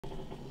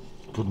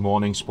Good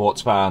morning,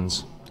 sports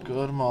fans.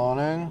 Good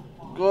morning.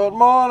 Good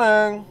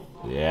morning.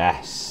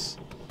 Yes.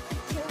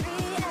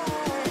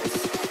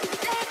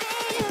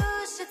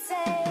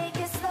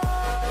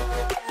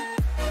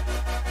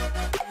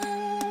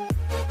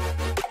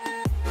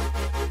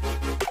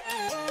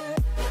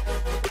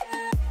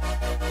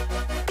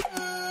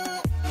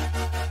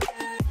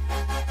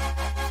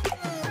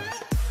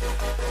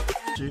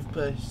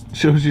 Toothpaste.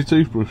 Shows your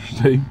toothbrush,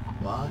 Steve.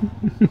 Why?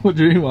 What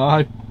do you mean,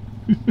 why?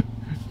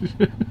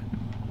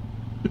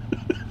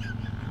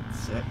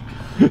 Sick.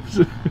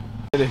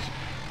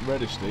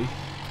 Ready, Steve?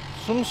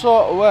 Some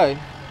sort of way,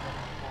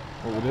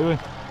 What we're doing?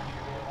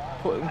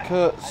 putting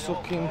Kurt's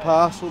sucking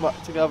parcel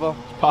back together.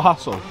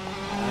 Parcel.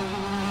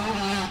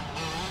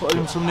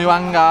 Putting some new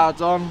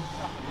handguards on.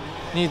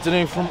 Needs a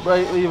new front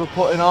brake lever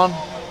putting on.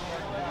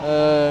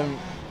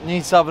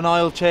 Needs to have an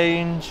oil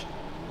change.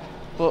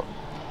 But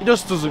he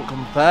just doesn't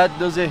come prepared,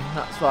 does he?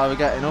 That's why we're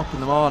getting up in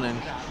the morning,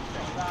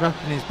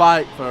 prepping his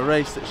bike for a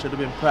race that should have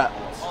been prepped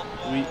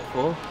the week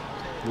before.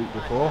 Week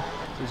before.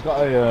 So he's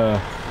got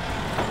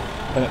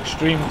an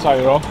extreme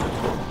tyre on.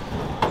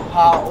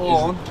 Part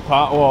one.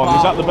 Part one.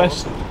 Is that the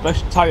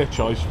best tyre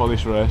choice for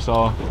this race,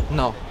 or?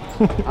 No.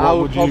 What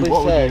would you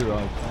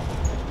ride?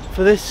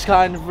 For this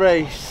kind of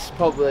race,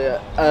 probably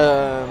a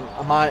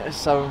Mitre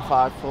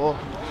 754.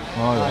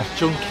 Oh yeah. Nice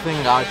chunky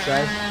thing, I'd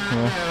say.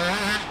 Yeah.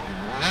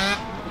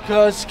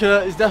 Because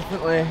Kurt is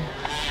definitely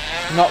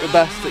not the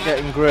best at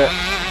getting grip,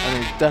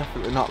 and he's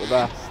definitely not the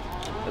best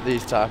at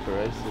these type of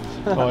races.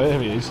 Oh, here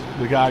he is,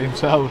 the guy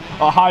himself.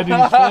 Oh, hiding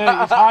his face.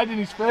 He's hiding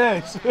his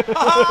face.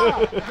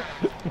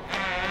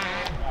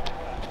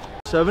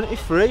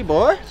 73,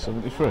 boy.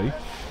 73.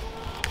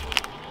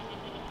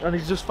 And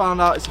he's just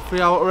found out it's a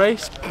 3-hour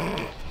race.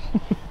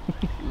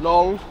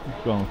 Lol.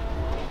 Go on.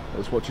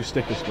 Let's watch your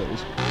sticker,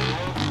 please.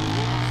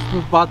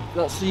 Bad.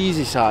 That's the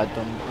easy side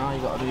done. But now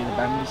you got to do the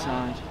bendy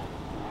side.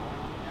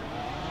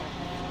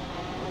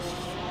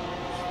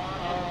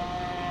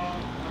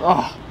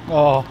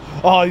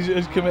 Oh,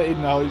 he's committed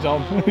now. He's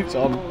on. It's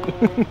on.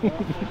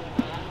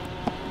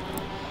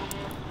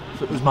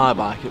 If it was my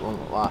bike, it wouldn't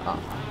look like that.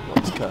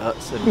 That's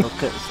Kurt's, and look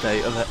at the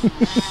state of it.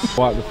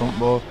 Wipe the front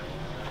board.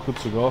 Good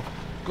to go.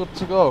 Good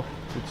to go.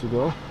 Good to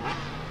go.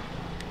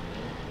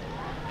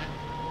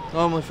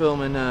 Normally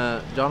filming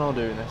Jono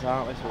doing this,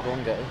 aren't we? So we'll go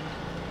and get him.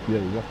 Yeah,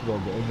 you have to go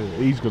and get him.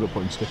 He's good at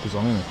putting stickers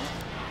on, isn't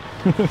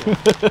he?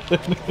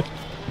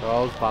 They're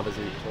all as bad as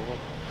each other.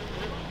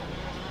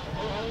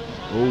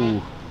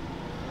 Oh.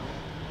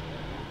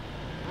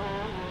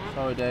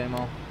 Sorry,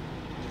 Damo.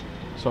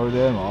 Sorry,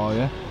 Damo, oh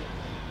yeah.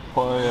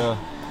 Put a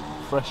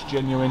fresh,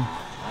 genuine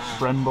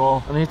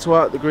Brembo. I need to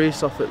wipe the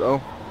grease off it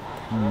though.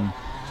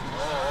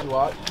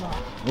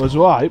 There's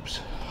wipes.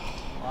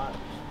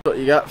 That's what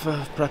you get for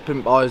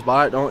prepping boys'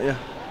 bike, don't you?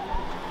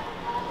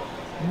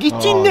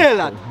 Get in there,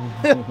 lad!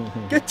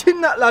 Get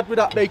in that lad with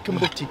that bacon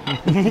butty.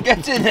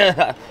 Get in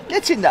there.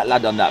 Get in that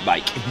lad on that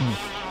bike.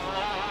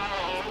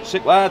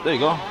 Sick lad, there you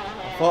go.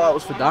 I thought that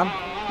was for Dan.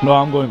 No,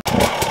 I'm going.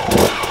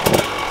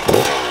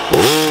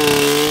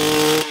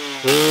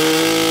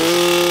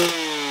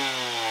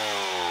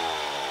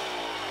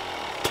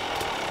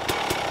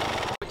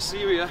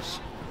 Serious.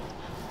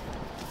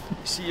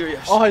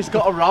 Serious. Oh, he's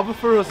got a rubber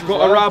for us.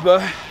 Got a rubber.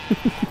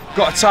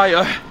 Got a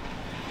tyre.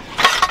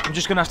 I'm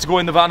just gonna have to go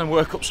in the van and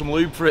work up some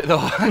lube for it though.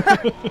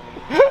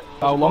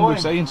 How long are we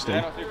saying,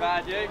 Steve?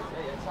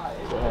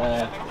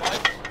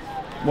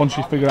 Once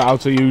you figure out how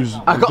to use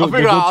I've got to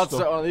figure out how to stuff.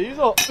 set one of these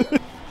up.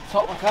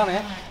 Top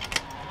mechanic.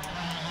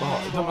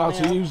 Oh, you don't know how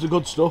to use the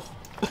good stuff.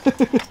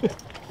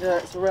 Yeah,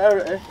 it's a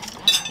rarity.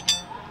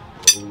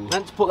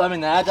 Meant to put them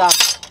in there, Dad.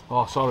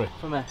 Oh, sorry.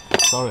 For me.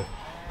 Sorry.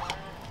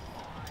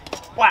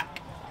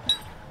 Whack.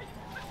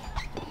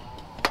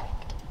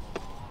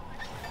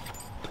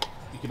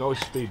 You can always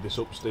speed this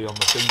up, Steve, on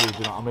the finger, do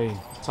you know what I mean?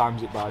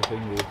 Times it by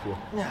finger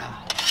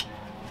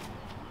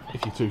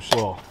if you're too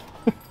slow.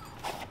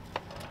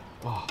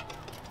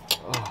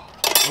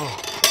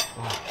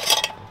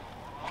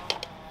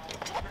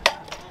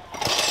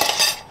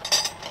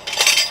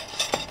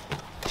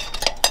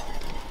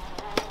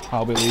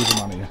 I'll be lever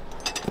man here.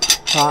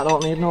 I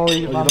don't need no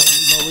lever, man. You don't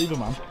need no lever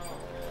man.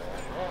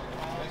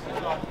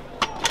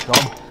 Come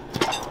on.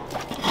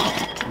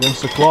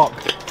 Against the clock.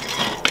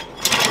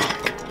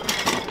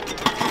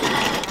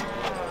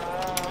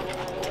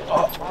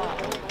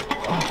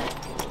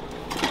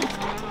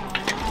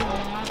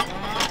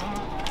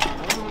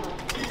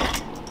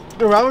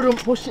 The rubber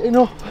don't push it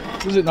enough.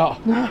 Does it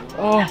not? No.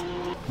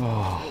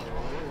 Oh.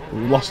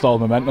 We've lost all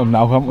momentum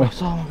now, haven't we?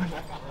 That's all, man.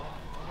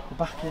 We're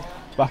back in.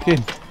 Back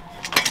in.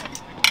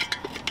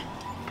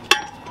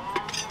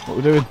 What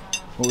we're doing?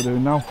 What we're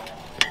doing now?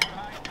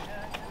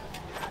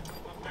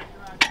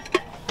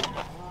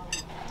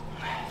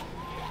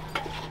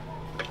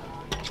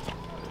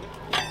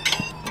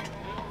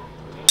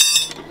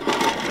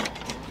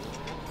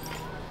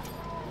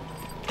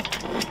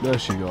 There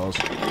she goes.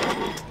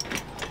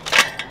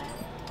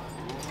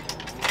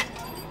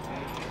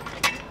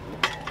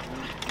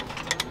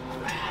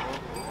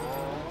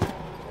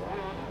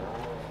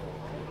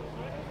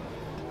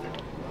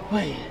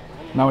 Wait.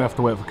 Now we have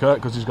to wait for Kurt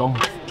because he's gone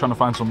trying to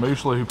find some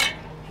moose lube.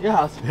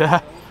 Yes.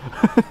 Yeah.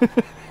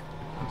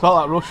 It's like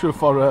that Russia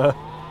for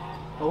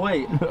Oh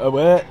wait. a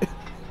wait.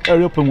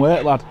 Hurry up and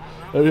wait, lad.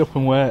 Hurry up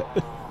and wait.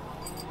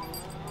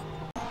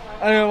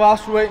 Anyway,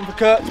 whilst we're waiting for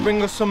Kurt to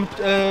bring us some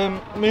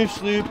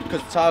moose lube,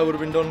 because the tyre would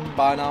have been done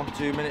by now,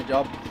 2-minute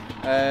job.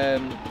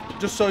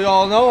 Just so you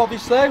all know,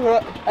 obviously, we're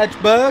at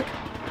Edgeberg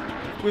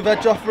with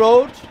Edge Off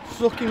Road.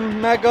 It's looking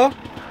mega.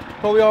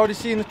 Probably already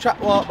seen the track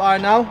walk by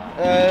now.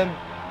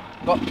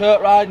 Got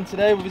Kurt riding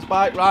today with his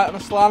bike right on a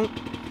slant.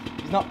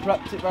 He's not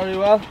prepped it very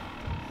well.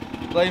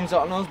 Blames it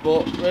on us,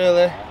 but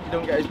really, he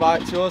don't get his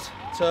bike to us.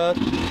 Turd.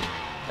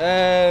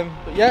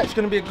 But yeah, it's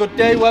going to be a good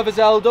day. Weather's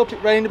held up.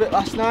 It rained a bit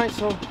last night,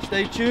 so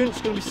stay tuned.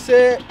 It's going to be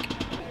sick.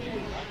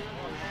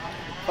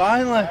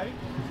 Finally,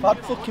 I've had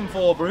fucking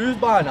 4 brews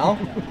by now.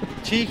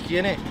 Cheeky,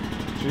 innit?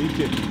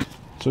 Cheeky.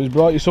 So he's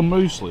brought you some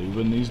moose lube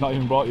and he's not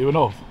even brought you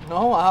enough?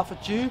 No, half a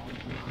tube.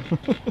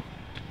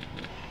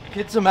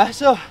 Kid's a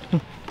messer.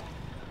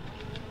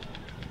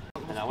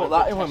 Put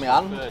that in with my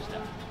hand.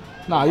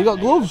 Nah, you got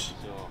gloves.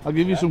 I'll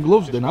give you some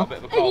gloves, didn't I?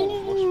 It's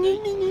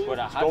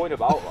going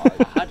about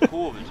like. I had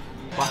COVID.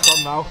 Back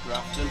on now.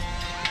 Grafton.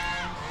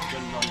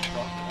 Done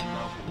non-stop and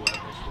now for work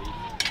this week.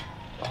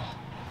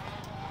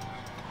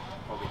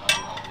 Probably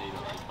having that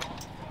either like.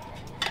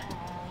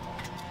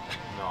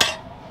 No.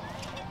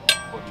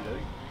 What do you do?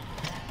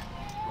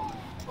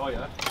 Oh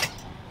yeah.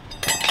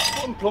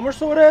 Putting plumber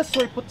so there, so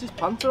he puts his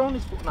pants on,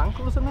 his fucking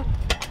ankles in it.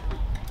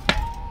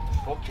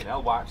 Fucking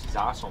hell, wipes his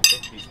ass on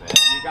 50s, mate.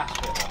 You gas it.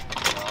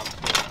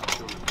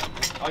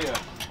 Oh yeah.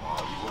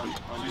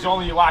 So it's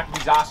only you wiping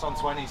his ass on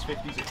 20s,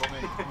 50s are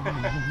coming.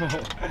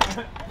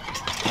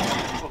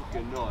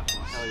 Fucking nuts,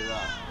 I'll tell you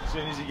that. As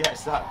soon as he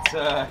gets that,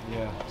 as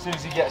soon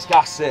as he gets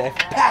gas safe,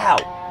 pow!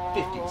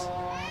 50s.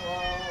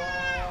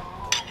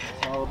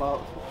 It's all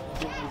about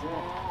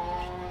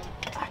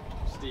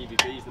Stevie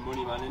B's the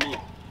money man, isn't he?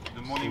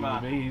 The money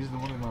man. He's the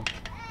money man.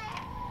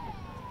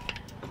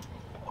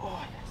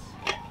 Oh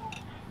yes.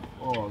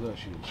 Oh, there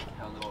she is.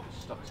 Telling them about the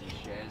stocks and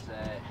shares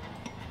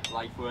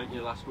life, weren't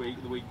you, last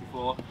week, the week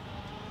before?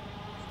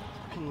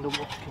 Fucking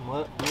double fucking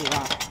work. Look at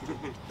that.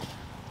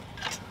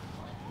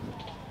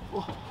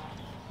 Oh.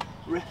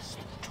 Wrist.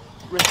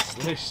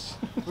 Wrist.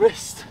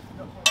 There's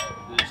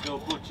still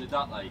butchered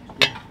that, like.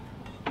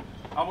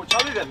 How much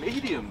are they then?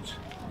 Mediums?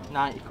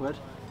 90 quid.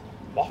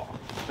 What?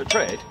 For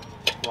trade?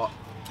 What?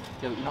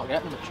 Yeah, but you're not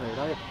getting them at trade,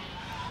 are you?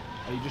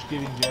 Are you just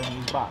giving Jamie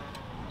his back?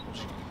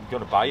 I'm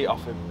going to buy it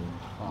off him.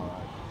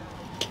 Alright.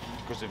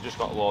 Because they've just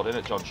got a load in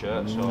at John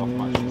Shirt, so I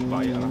might just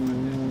buy it. Is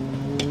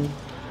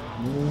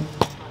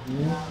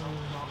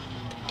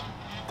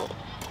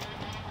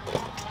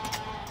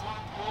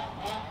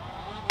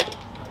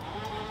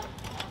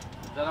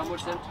that how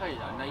much them tires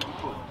are? 90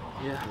 quid?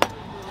 Yeah.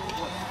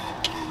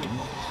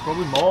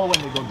 Probably more when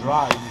they go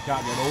dry and you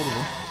can't get hold of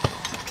them.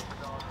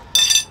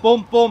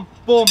 Boom, boom,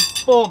 boom,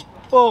 boom,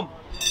 boom.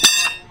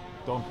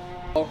 Done.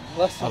 Oh,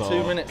 less than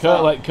 2 minutes.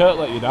 Kurt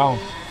let you down.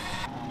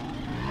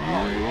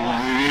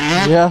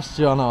 Yes,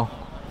 Jono.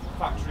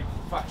 Factory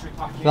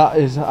packing. That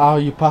is how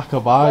you pack a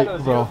bike,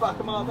 bro.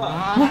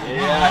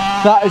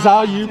 Yeah. That is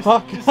how you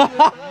pack.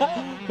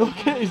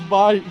 Look at his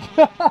bike.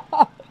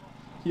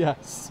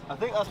 Yes. I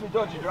think that's me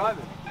dodgy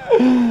driving.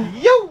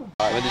 Yo!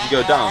 When did you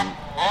go down?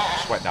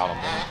 Just went down on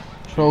me.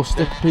 Throw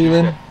stick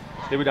peeling.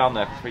 They were down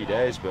there for 3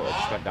 days, but I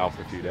just went down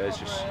for a few days.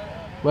 Just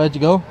Where'd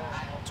you go?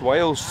 to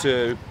Wales,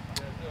 to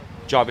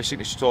Jarvis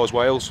Signature Stores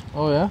Wales.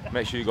 Oh yeah?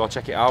 Make sure you go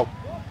check it out.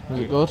 Is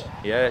it good?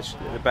 Yeah, it's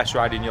the best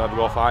riding you'll ever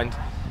go find.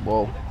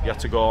 Whoa. You have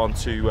to go on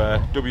to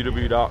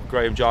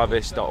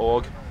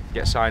www.grahamjarvis.org,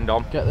 get signed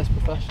on. Get this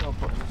professional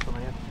putting this on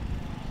here.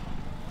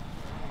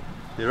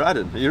 You're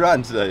riding? Are you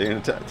riding today? You're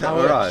going to take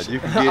a ride? You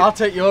can I'll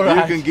take your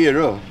ride. You can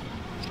gear up.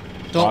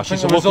 Don't Oh, think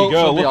she's a the lucky results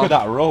girl, will be look on. at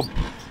that rub.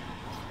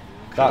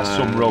 That's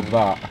some rub,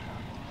 that.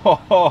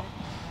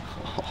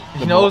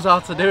 He knows how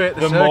to do it,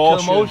 the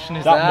circular motion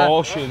is that there.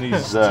 motion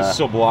is there.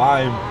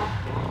 sublime.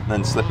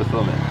 Then slip a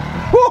thumb in.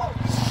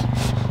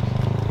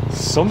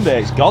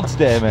 Sunday, it's God's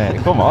day,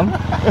 mate. Come on. Look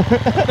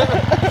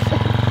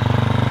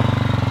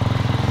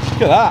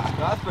at that.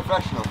 That's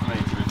professional for me,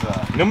 to be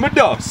fair. Number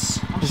dos.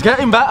 He's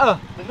getting better.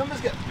 The numbers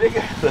get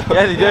bigger though.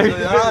 Yeah, they do.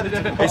 They are, they do.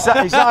 It's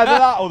either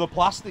that or the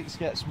plastics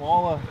get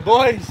smaller.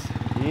 Boys.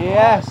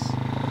 Yes.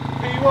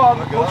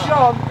 P1, push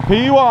on.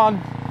 P1.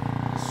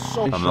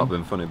 So I'm not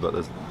being funny, but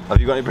there's... Have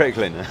you got any brake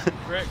cleaner?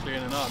 Brake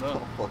cleaner, no.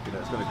 Oh, fucking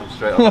hell, it's going to come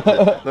straight on. Look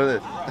at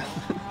this.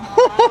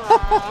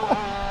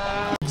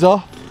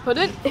 off.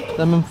 Pardon?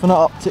 Them Infinite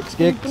Optics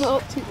gigs. Infinite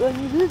Optic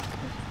lenses.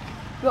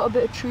 Got a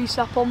bit of tree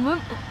sap on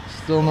them.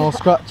 Still no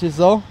scratches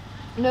though.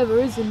 Never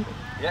isn't.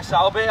 Yes,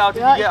 Albie, how did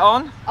Yeah. you get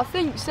on? I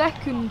think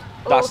second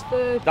That's- or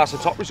third. That's a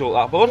top result,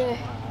 that, bud. Yeah.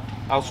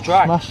 How's the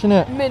track? Smashing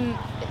it. Mint.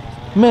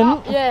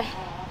 Mint. Yeah.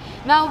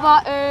 Now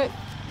that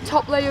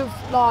top layer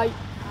of like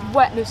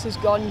wetness is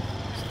gone,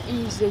 it's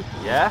easy.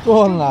 Yeah? Go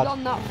on, Struggled lad.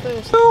 on that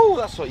first. Ooh,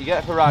 that's what you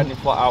get for riding it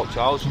flat out,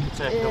 Charles. You can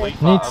take Yeah. a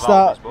leaf Need out to of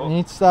start. Albie's book.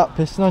 Need to start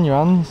pissing on your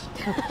hands.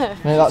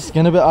 Make that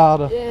skin a bit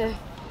harder. Yeah.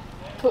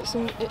 put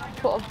some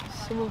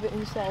of it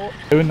in salt.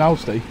 Doing now,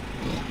 Steve?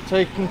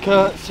 Taking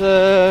Kurt's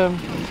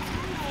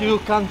fuel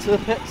can to the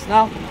pits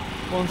now.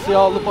 Go and see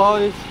all the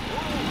boys.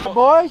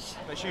 Boys,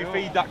 Make sure you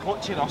feed that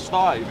clutch in or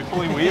start. You'll be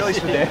pulling wheelies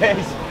for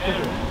days.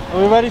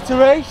 are we ready to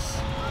race?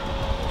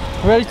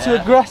 Ready to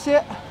aggress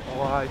it?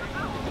 Why?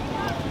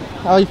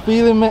 How are you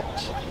feeling, Mitch?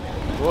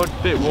 Good,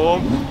 bit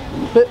warm.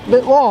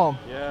 Bit warm?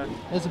 Yeah.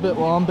 It's a bit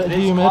warm, bit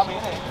humid.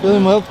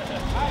 Feeling well?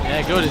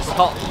 Yeah, good. It's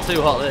hot.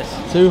 Too hot. This.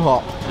 Too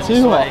hot.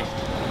 Too hot.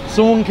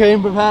 Someone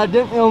came prepared,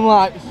 didn't they?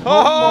 Unlike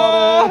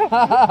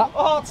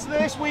Oh, it's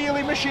this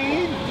wheelie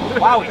machine.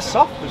 Wow, it's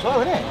soft as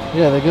well, isn't it?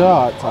 yeah, they go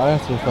alright tyre,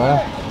 to be fair.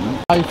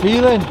 How you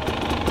feeling?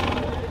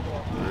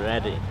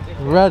 Ready.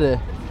 Ready?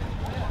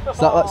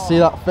 Let's see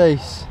that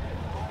face.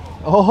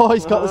 Oh,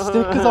 he's got the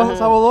stickers on,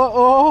 let's have a look.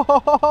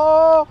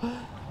 Oh,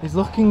 he's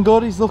looking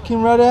good, he's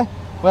looking ready.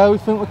 Where we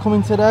think we're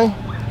coming today?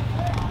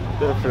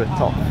 Go for a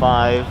top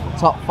 5.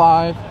 Top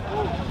 5.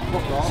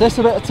 Is this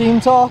a bit of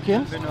team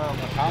talking?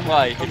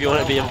 Why? If you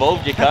want to be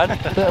involved, you can.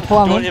 Bit of You want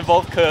planning? to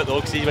involve Kurt though,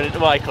 because he went into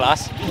my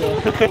class.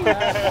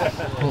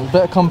 A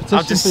bit of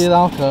competition for you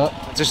now, Kurt.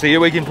 Just the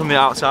earwigging from the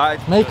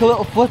outside. Make a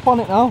little flip on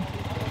it now.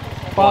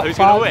 Who's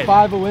gonna win?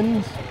 5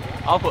 wins.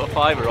 I'll put a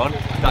fiver on.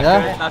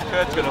 That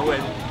Kurt's gonna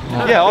win.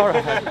 Yeah,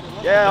 alright.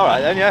 Yeah,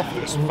 alright then, yeah.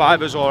 It's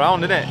fivers all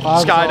round, isn't it?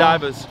 Fivers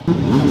Skydivers.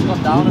 It's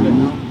gone down a bit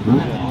now.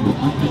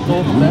 Go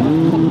up a bit,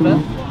 up a bit.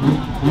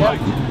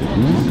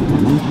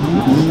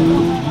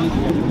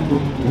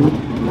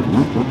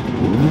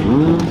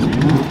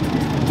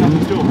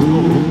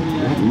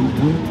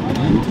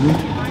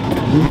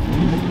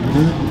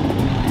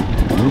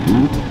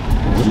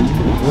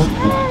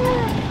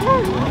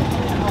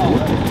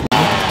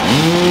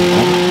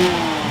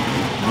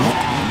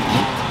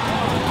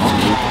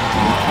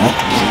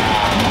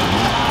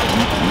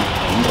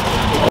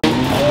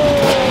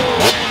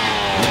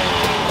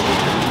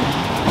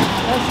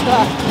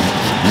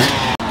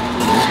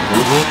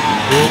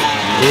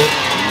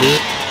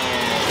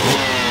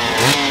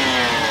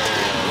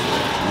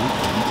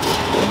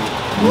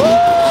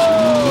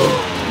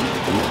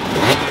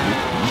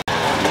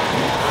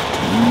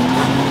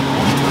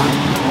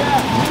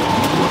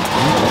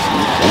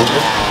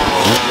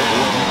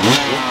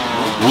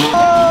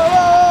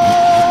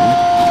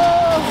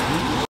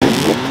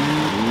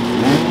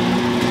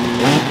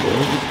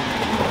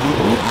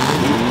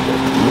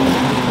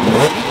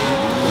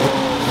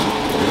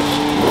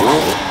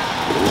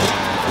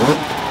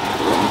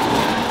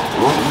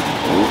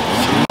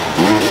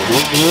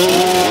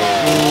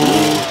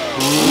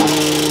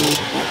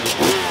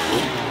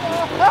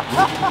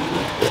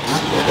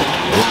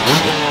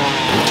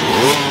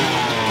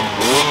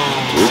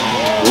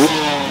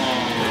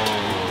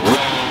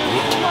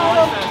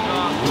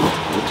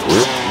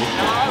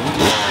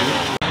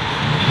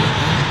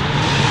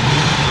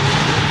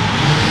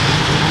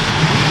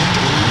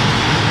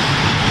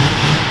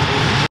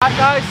 Right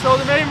guys, so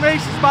the main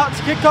race is about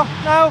to kick off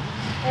now.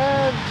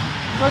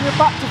 Going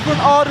back to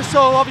front order, so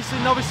obviously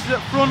novices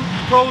at front,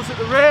 pros at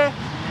the rear.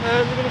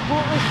 We're going to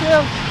put this hill,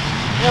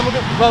 and then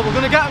we're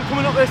going to get them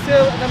coming up this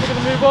hill, and then we're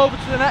going to move over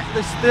to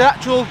the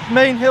actual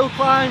main hill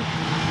climb.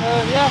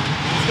 Yeah,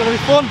 it's going to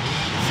be fun.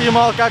 See them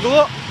all gaggle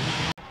up.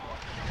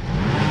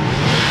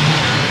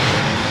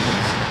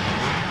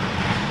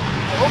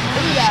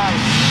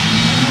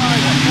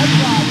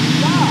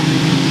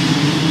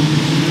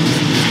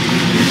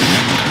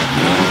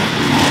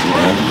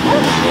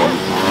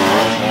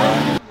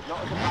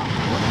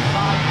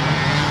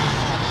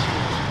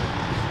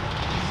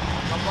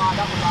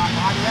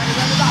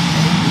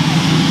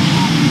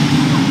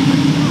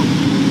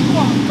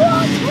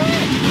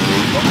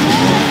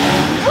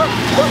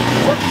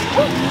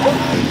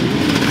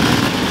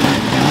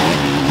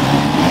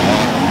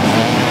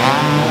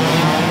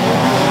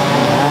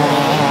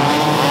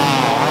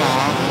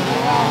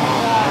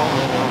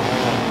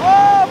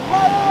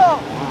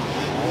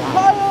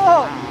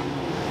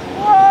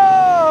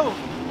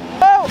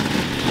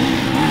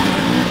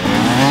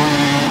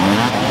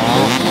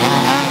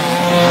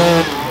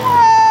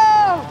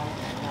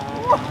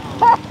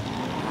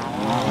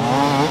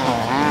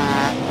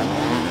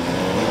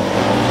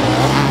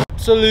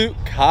 Absolute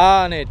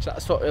carnage,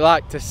 that's what we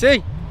like to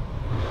see.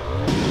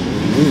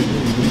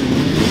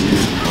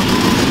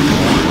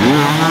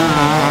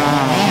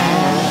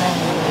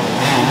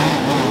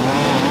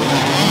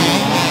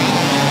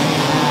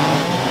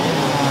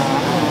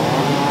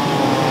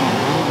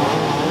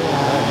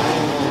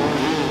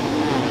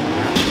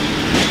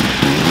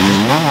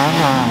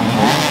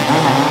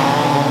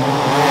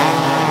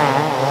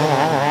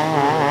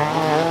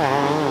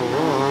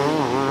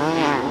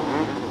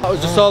 That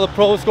was just all the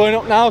pros going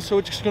up now, so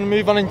we're just going to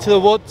move on into the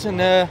woods and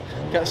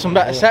get some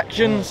better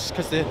sections,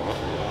 because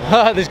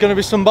there's going to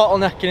be some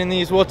bottlenecking in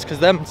these woods, because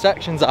them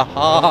sections are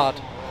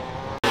hard.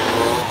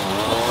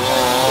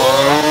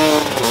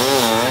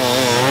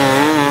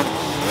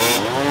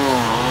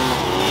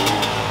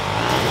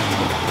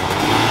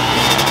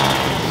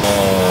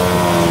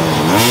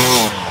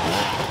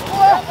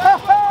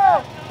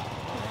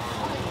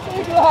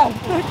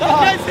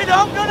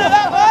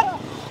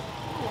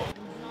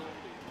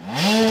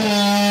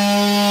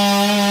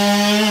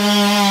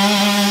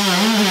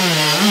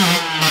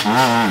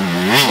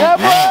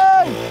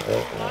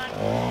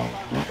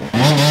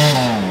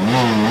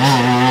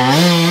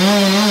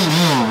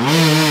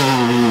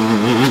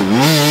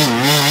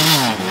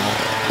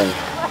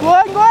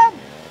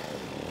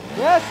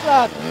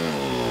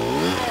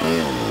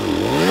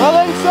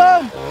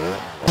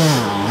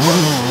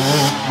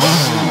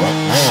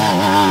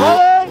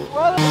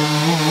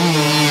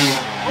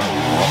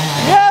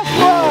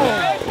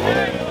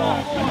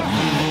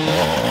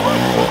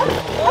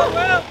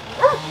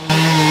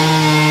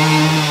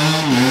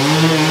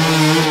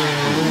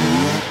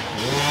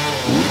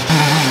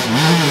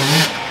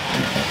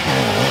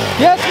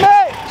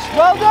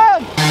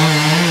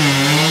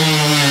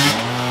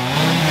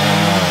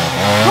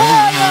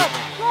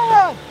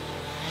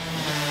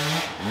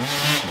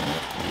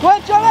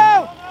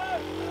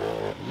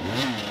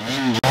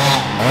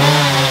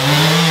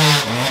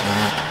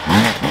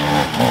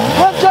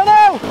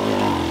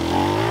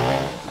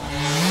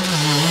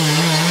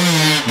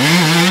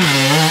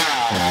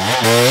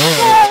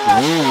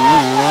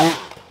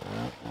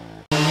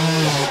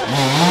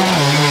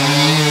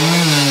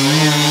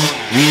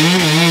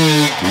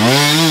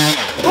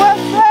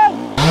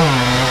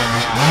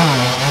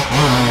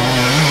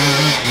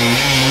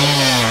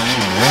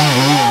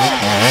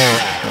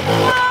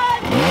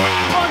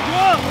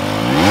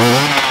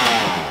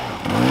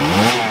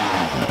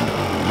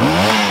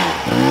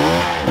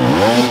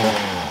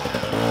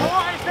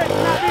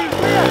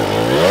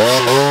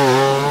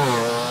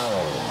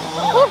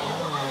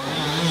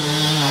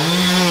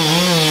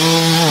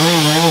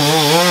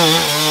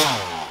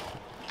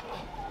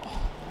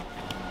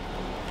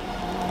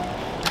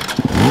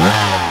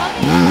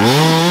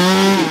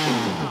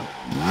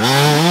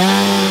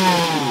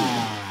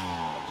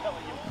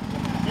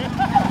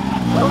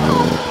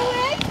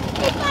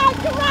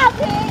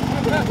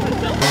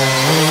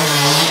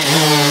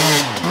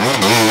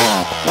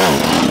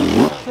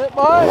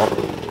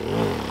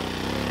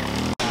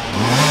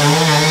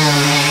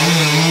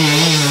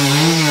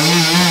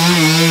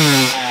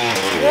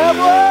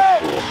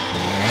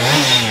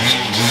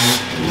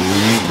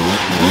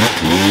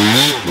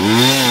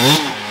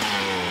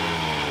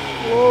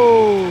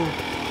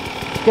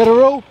 Get a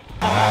rope.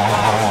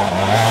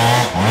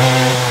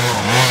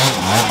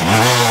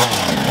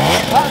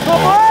 That's the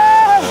one!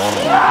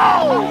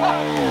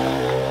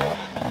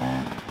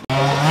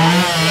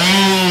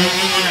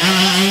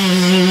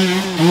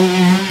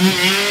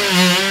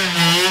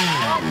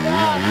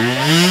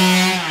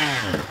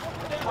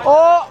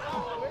 Oh!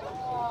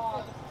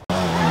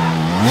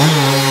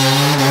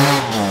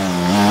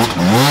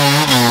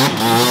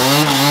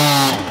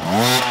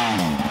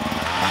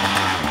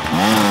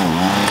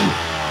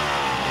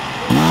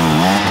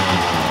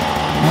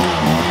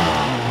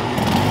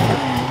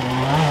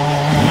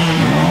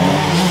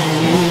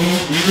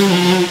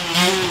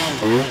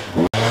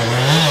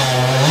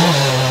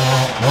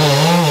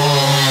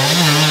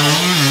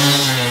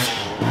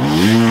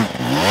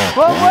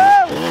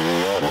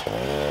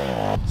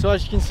 So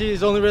as you can see,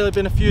 there's only really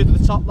been a few of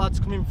the top lads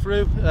coming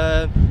through.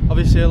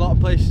 Obviously a lot of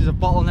places have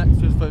bottlenecked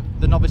for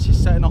the novices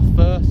setting off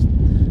first.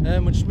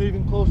 We're just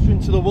moving closer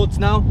into the woods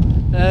now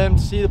to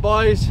see the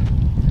boys.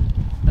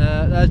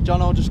 There's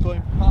Jono just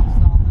going past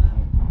down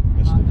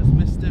there. I just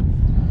missed him.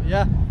 But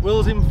yeah,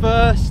 Will's in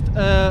first,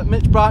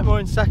 Mitch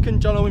Brightmore in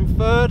second, Jono in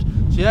third.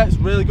 So yeah, it's a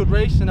really good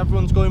race and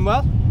everyone's going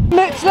well.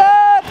 Mitch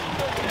lad!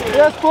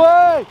 Yes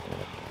boy!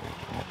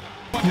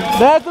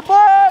 There's the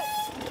boy!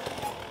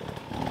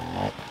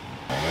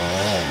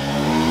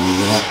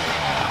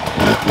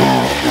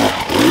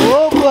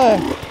 Lovely!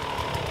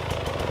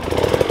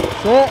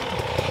 That's it!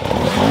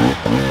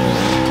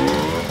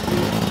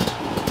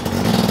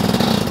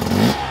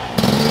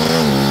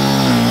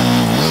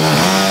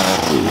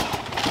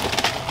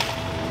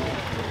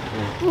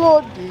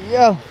 Bloody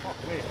hell!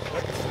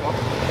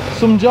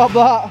 Some job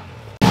that!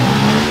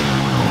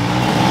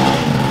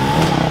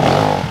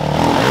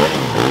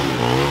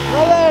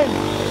 Rolling!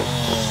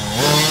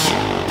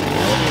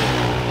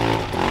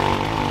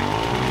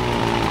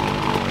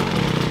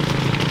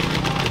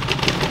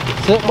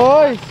 Sit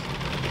boys!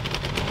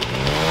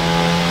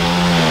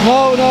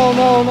 No, no,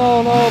 no,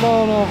 no, no,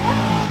 no, no.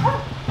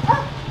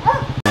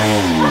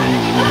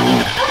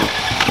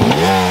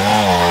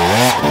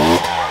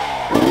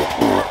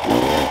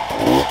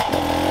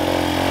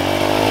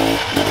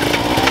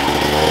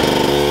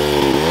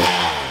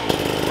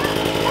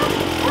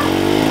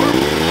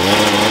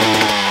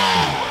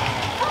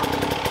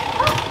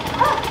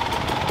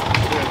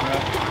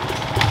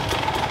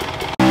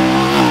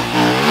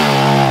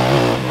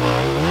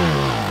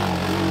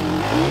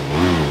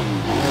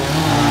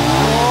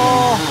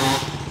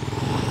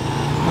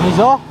 He's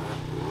off.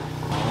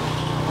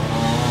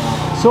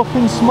 It's up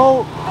in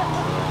smoke.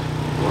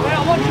 Wait,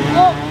 I want you to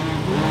look.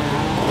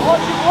 I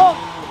want you to look.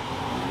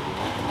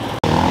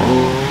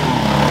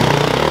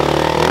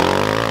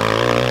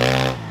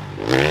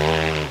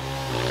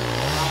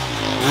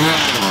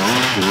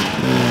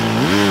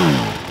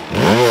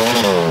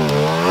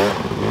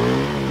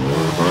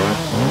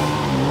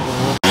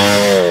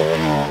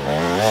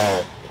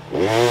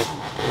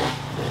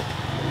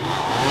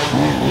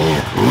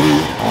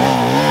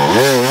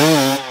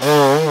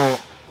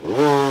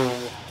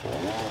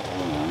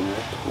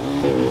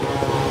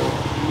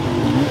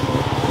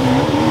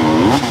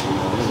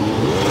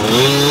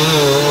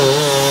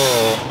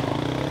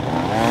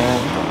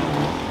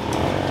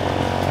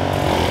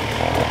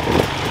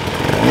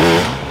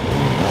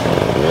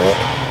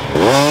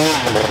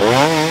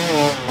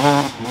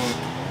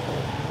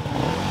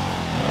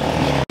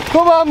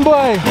 Come on,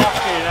 boy!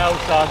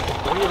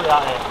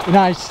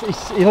 Nice,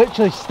 he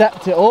literally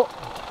stepped it up.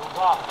 Who's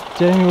that?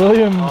 Jamie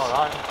Williams.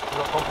 Alright, we've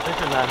got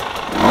competition then.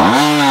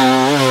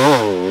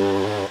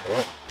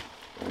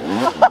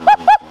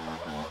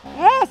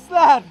 Yes,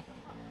 lad!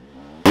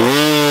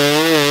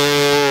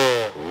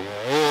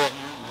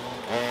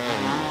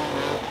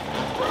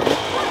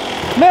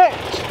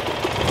 Mitch!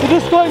 They're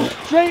just going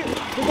straight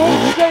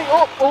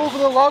up over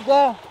the log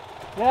there.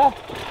 Yeah?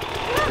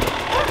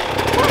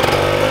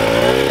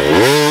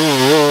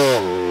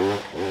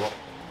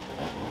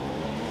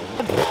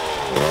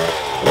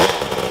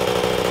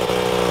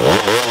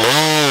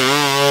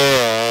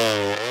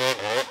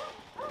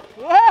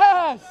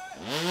 Yes!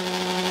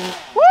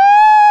 Woo!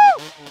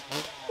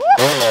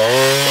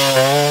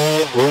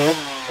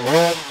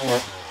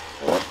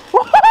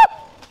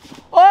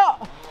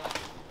 Oh!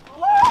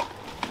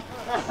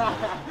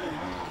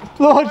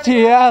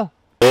 Bloody hell!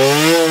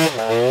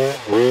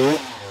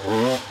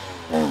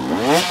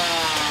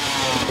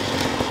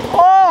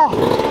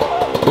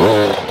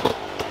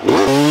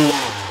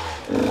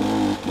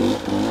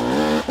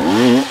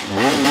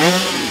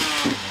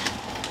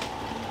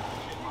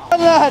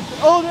 Lad,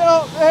 hold it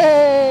up,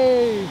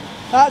 hey!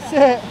 That's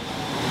it.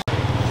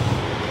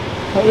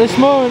 At this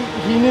moment,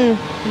 he knew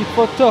he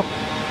fucked up.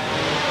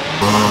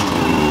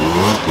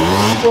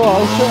 Oh,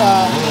 look at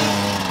that.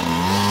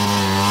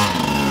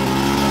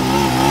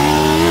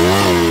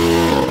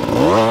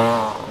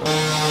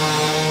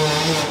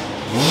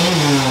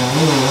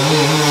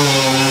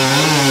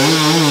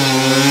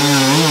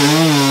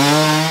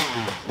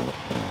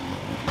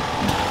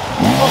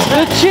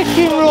 The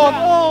chicken run,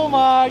 oh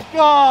my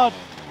god!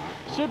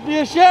 Should be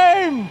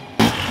ashamed!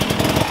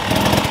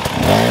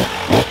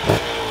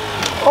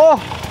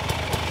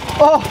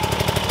 Oh!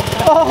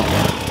 Oh!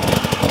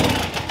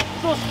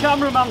 Trust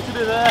cameraman to be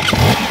there.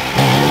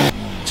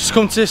 Just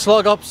come to this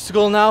log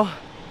obstacle now.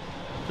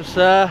 Just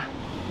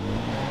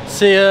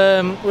see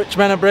which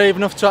men are brave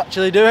enough to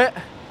actually do it.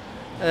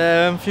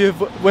 A few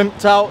have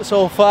wimped out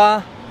so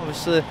far.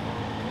 Obviously,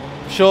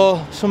 I'm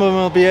sure some of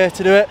them will be here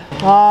to do it.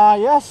 Ah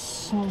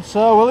yes,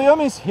 Sir William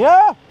is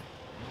here.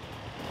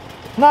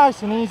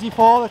 Nice and easy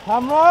for the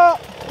camera.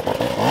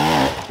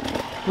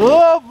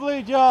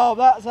 Lovely job,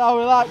 that's how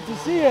we like to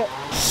see it.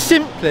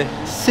 Simply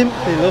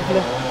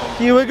lovely.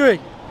 Do you agree?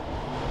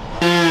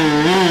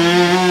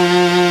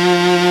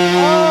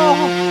 Oh,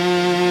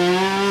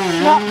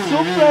 snaps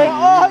up there.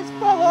 Oh, it's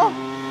fell off.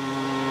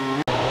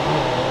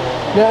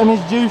 Get him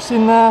his juice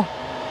in there.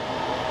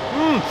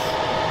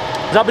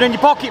 Has that been in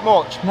your pocket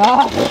much?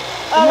 Nah.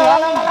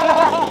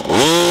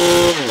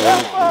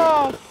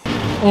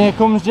 Here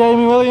comes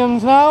Jamie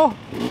Williams now.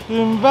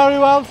 Doing very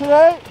well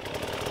today.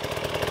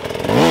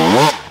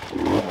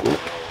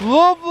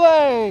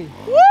 Lovely!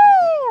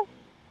 Woo!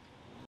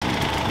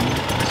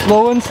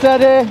 Slow and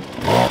steady.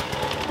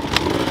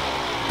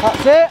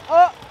 That's it.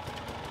 Oh.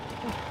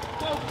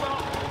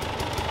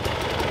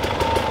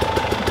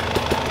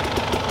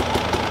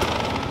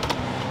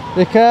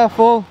 Be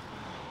careful.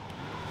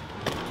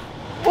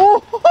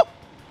 Oh.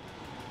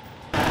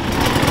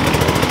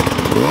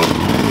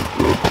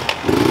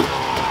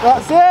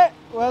 That's it.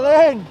 Well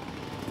in.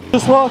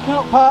 Just walking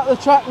up part of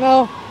the track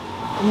now,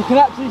 and you can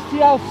actually see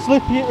how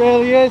slippy it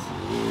really is.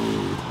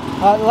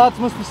 The lads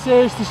must be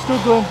seriously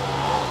struggling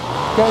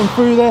getting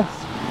through this.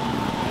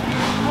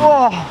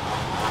 Whoa!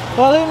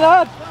 Well in,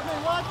 lad.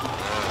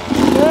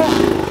 Yeah.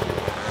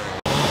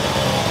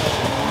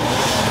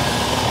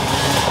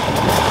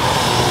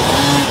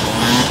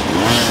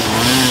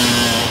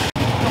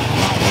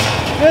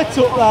 Get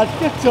up, lad,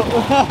 get up.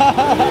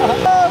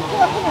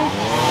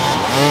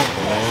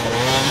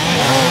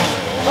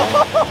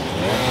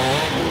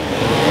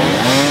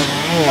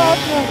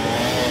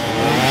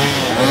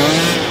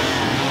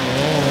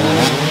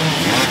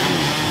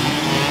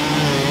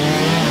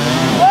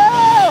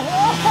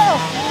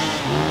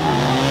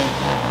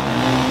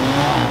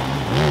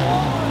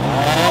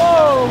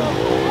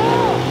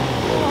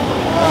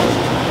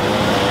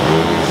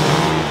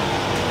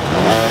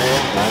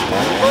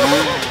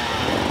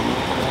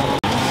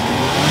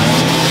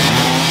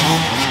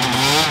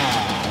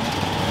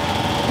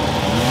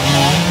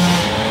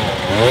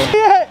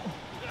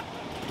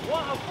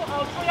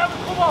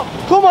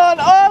 Come on,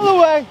 all the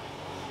way!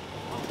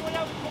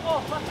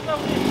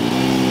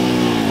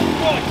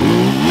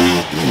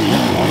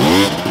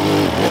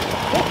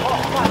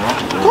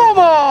 Come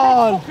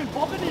on! Fucking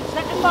bucket in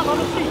second, man,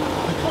 honestly.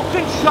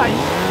 Fucking shite.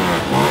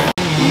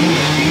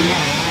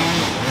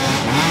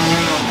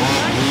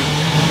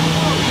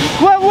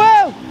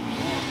 Well!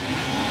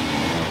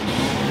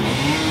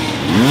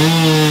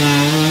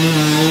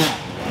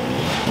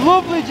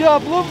 Lovely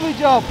job, lovely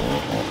job.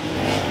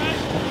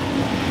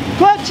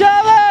 Come on,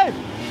 Charlie!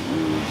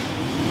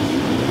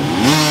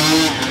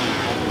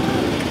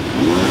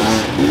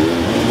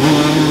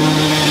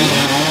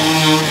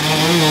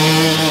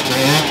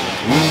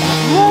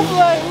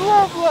 Lovely,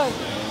 lovely.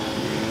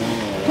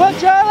 Come on,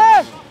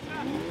 Charlie!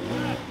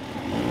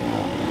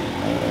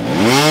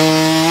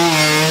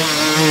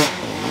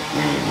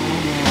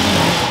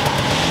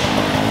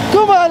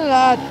 Come on,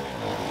 lad.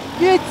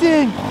 Get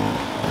in.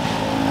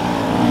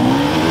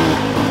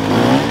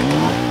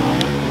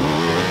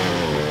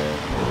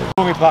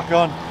 Put me back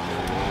on.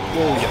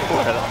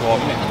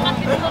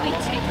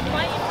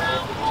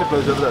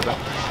 Chiplo's over there.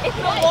 It's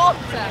not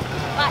water,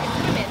 like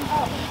swimming,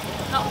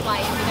 not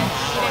flying, you know.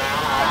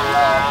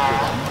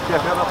 Yeah, can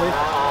I have that,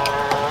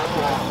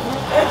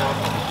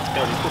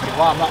 It's fucking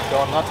warm, that's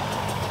gone, lad.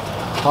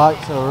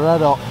 Lights are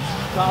red hot.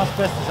 That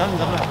asbestos hands,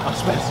 haven't it?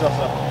 Asbestos.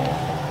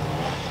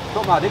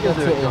 Got my diggers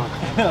doing it, John.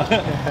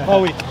 Oh,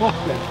 we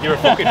fucking. You're a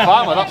fucking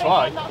farmer, that's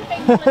why.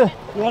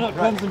 You're not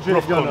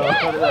concentrating, John.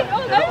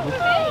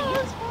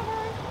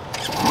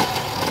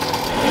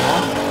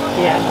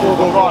 Yeah, go,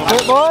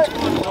 Sit, boy.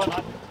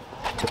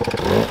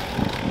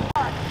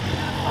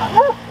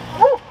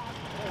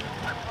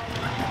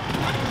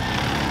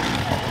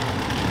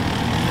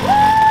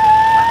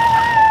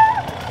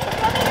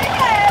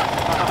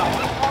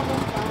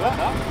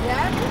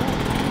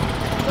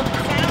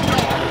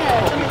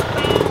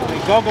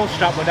 Goggle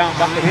strap were down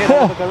back of here,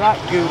 look at that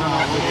goon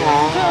on it.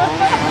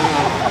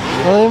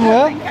 Well,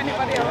 Will?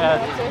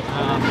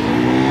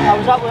 How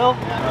was that, Will?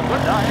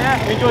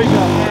 Yeah, enjoy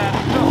yourself. Yeah,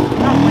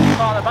 not when you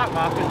follow the back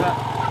markers, but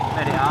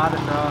made it harder,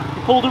 so.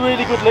 You pulled a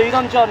really good lead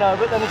on John,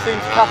 but then he seemed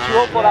to catch you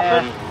up. What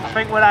happened? I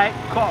think when I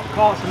caught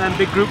some of them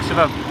big groups of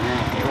them,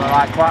 it was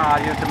like quite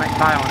hard, you had to make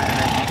time on it, and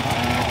then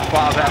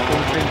quite a bit of fun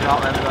things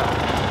out there, but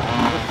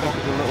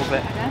just a little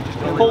bit.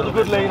 You pulled a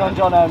good lead on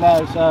John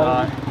now,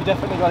 so you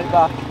definitely got it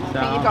back. I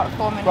think you've got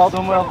 4 minutes. Well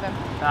done, Will.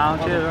 Down,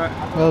 cheers, right.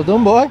 Well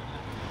done, boy.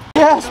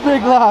 Yes,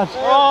 big lad.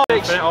 Oh,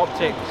 optics.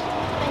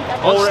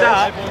 On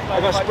start, I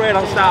got sprayed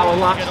on start on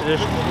last,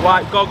 just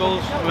white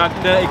goggles and had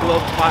dirty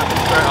gloves,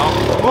 straight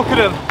off. Look at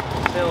them.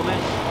 Still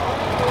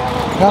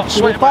miss. have to be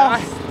Sweating my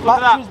fast. eye. Look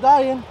at Battery's that.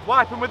 dying.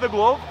 Wiping with the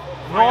glove.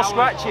 No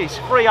scratches.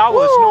 3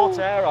 hours, no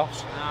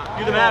tear-offs.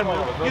 You the man,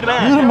 Will. You the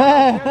man. You're the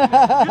man. You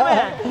the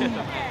man.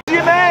 You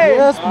the man.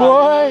 Yes,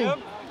 boy.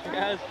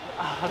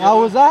 How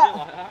was that?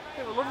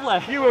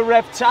 Lovely. You were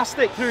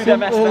rev-tastic through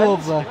them Simply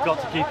S-bends. lovely. Got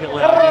to keep it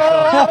lit.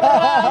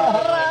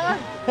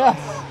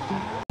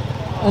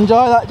 Yes.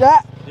 Enjoy that,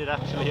 Jack. Did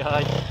actually,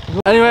 aye.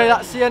 Anyway,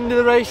 that's the end of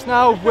the race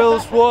now.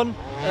 Will's won,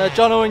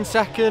 Jono in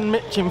second,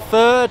 Mitch in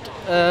third.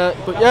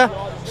 But yeah,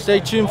 stay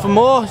tuned for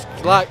more.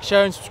 Like,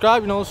 share and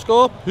subscribe, you know the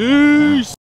score. Peace!